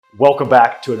Welcome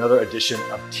back to another edition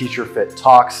of Teacher Fit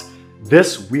Talks.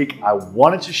 This week, I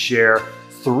wanted to share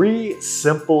 3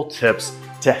 simple tips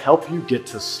to help you get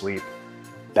to sleep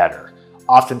better.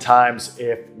 Oftentimes,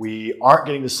 if we aren't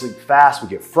getting to sleep fast, we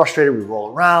get frustrated, we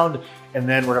roll around, and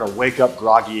then we're gonna wake up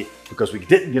groggy because we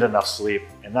didn't get enough sleep,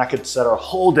 and that could set our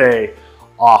whole day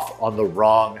off on the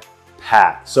wrong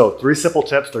path. So 3 simple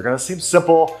tips. They're gonna seem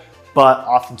simple, but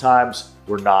oftentimes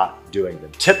we're not doing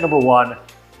them. Tip number 1,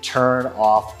 turn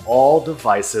off all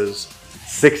devices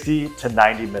 60 to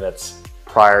 90 minutes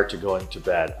prior to going to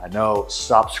bed. I know,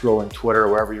 stop scrolling Twitter,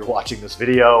 wherever you're watching this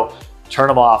video, turn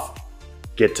them off,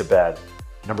 get to bed.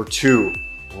 Number 2,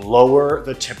 lower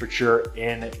the temperature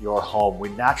in your home. We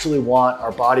naturally want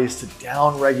our bodies to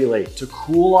down-regulate, to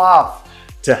cool off,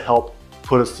 to help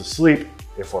put us to sleep.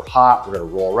 If we're hot, we're gonna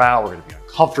roll around, we're gonna be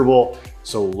uncomfortable.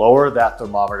 So lower that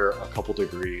thermometer a couple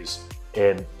degrees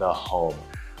in the home.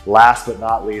 Last but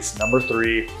not least, number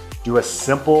 3, do a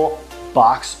simple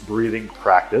box breathing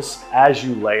practice as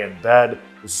you lay in bed.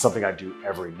 This is something I do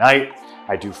every night.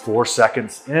 I do 4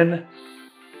 seconds in,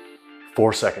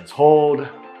 4 seconds hold,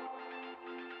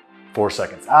 4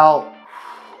 seconds out,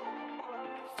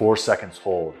 4 seconds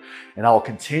hold. And I will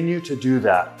continue to do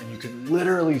that. And you can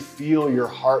literally feel your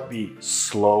heartbeat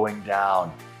slowing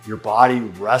down, your body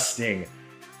resting.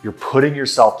 You're putting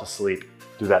yourself to sleep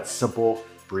through that simple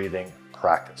breathing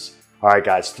practice. All right,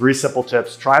 guys, 3 simple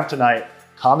tips. Try them tonight.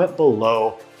 Comment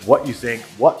below what you think.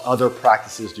 What other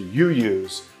practices do you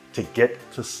use to get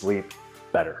to sleep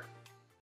better?